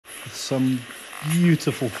some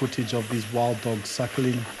beautiful footage of these wild dogs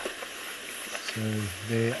suckling. So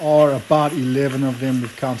there are about 11 of them.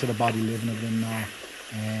 We've counted about 11 of them now,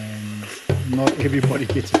 and not everybody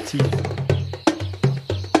gets a teeth.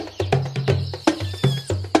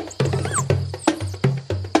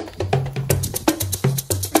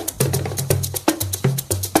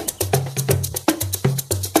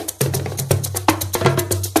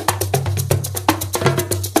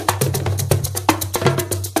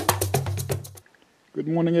 Good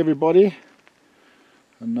morning, everybody.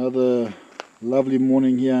 Another lovely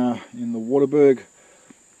morning here in the Waterberg.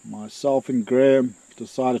 Myself and Graham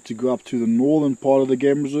decided to go up to the northern part of the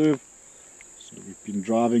game reserve. So we've been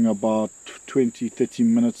driving about 20-30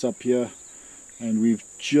 minutes up here, and we've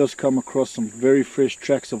just come across some very fresh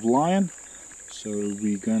tracks of lion. So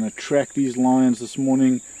we're going to track these lions this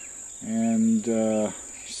morning and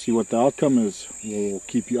see what the outcome is. We'll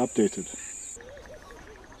keep you updated.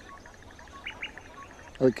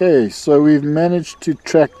 Okay, so we've managed to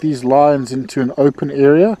track these lions into an open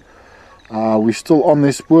area. We're still on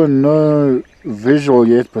this spoor, no visual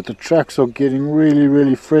yet, but the tracks are getting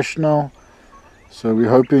really fresh now. So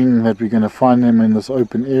we're hoping that we're going to find them in this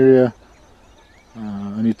open area.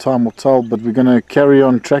 Only time will tell, but we're going to carry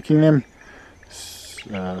on tracking them.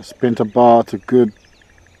 Spent about a good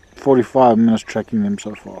 45 minutes tracking them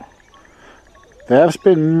so far. They have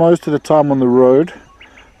spent most of the time on the road,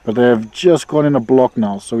 but they have just gone in a block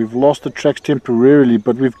now, so we've lost the tracks temporarily,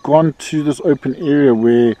 but we've gone to this open area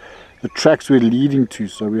where the tracks were leading to,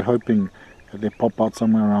 so we're hoping that they pop out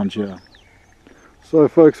somewhere around here. So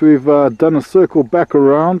folks, we've done a circle back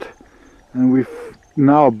around, and we've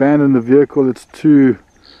now abandoned the vehicle. It's too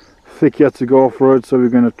thick here to go off-road, so we're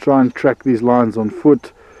going to try and track these lions on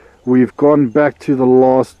foot. We've gone back to the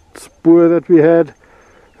last spoor that we had,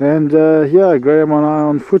 and yeah, Graham and I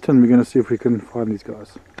on foot, and we're going to see if we can find these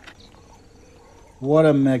guys. What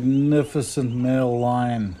a magnificent male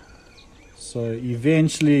lion. So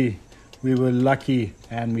eventually we were lucky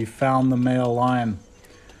and we found the male lion.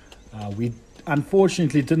 We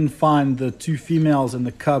unfortunately didn't find the two females and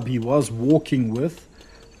the cub he was walking with.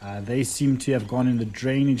 They seem to have gone in the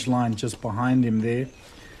drainage line just behind him there.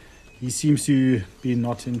 He seems to be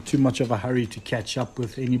not in too much of a hurry to catch up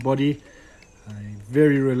with anybody.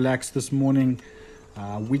 Very relaxed this morning.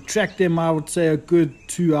 We tracked them, I would say, a good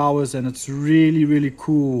 2 hours, and it's really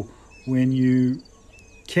cool when you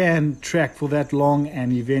can track for that long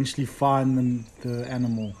and eventually find the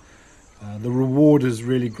animal. The reward is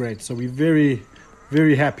really great. So we're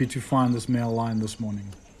very happy to find this male lion this morning.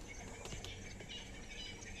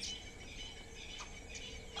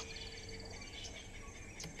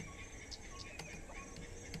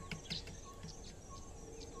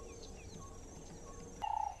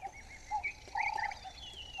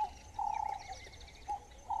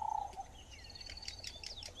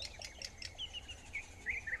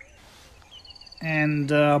 And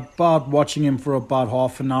about watching him for about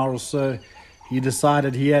half an hour or so, he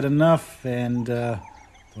decided he had enough and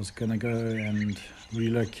was going to go and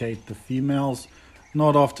relocate the females,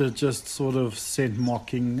 not after just sort of scent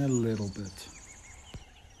mocking a little bit.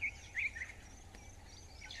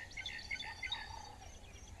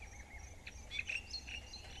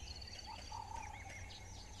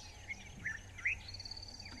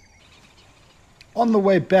 On the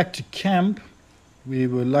way back to camp, we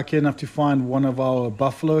were lucky enough to find one of our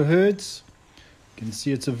buffalo herds. You can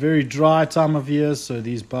see it's a very dry time of year, so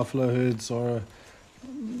these buffalo herds are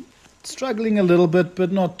struggling a little bit,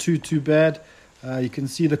 but not too bad. You can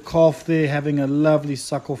see the calf there having a lovely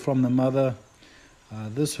suckle from the mother.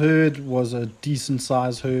 This herd was a decent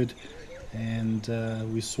sized herd, and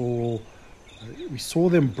we saw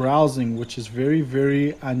them browsing, which is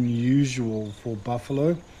very unusual for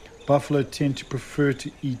buffalo. Buffalo tend to prefer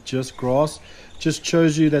to eat just grass. Just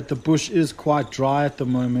shows you that the bush is quite dry at the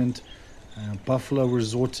moment. Buffalo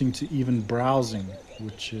resorting to even browsing,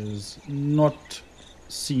 which is not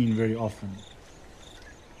seen very often.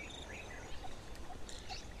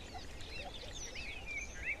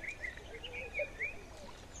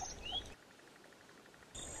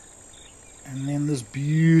 And then this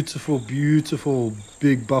beautiful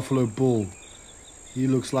big buffalo bull. He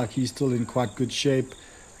looks like he's still in quite good shape.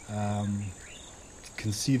 You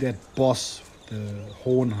can see that boss, the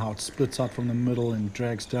horn, how it splits out from the middle and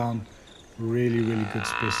drags down. Really good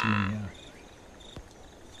specimen here.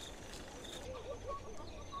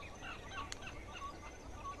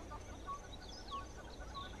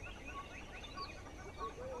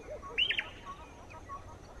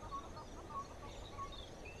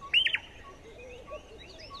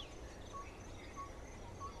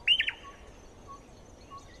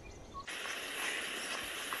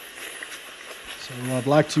 So I'd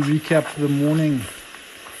like to recap the morning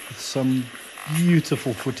with some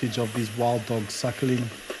beautiful footage of these wild dogs suckling.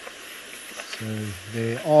 So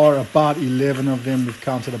there are about 11 of them. We've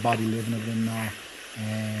counted about 11 of them now,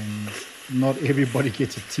 and not everybody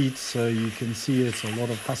gets a teat, so you can see it's a lot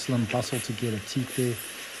of hustle and bustle to get a teat there.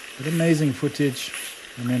 But amazing footage.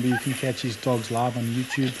 Remember, you can catch these dogs live on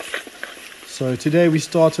YouTube. So today we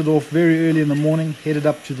started off very early in the morning, headed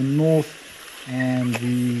up to the north, and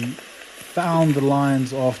we found the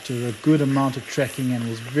lions after a good amount of tracking, and it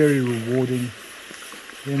was very rewarding.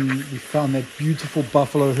 Then we found that beautiful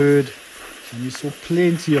buffalo herd, and we saw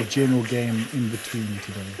plenty of general game in between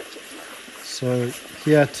today. So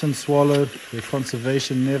here at Tin Swallow, where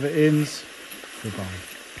conservation never ends. Goodbye.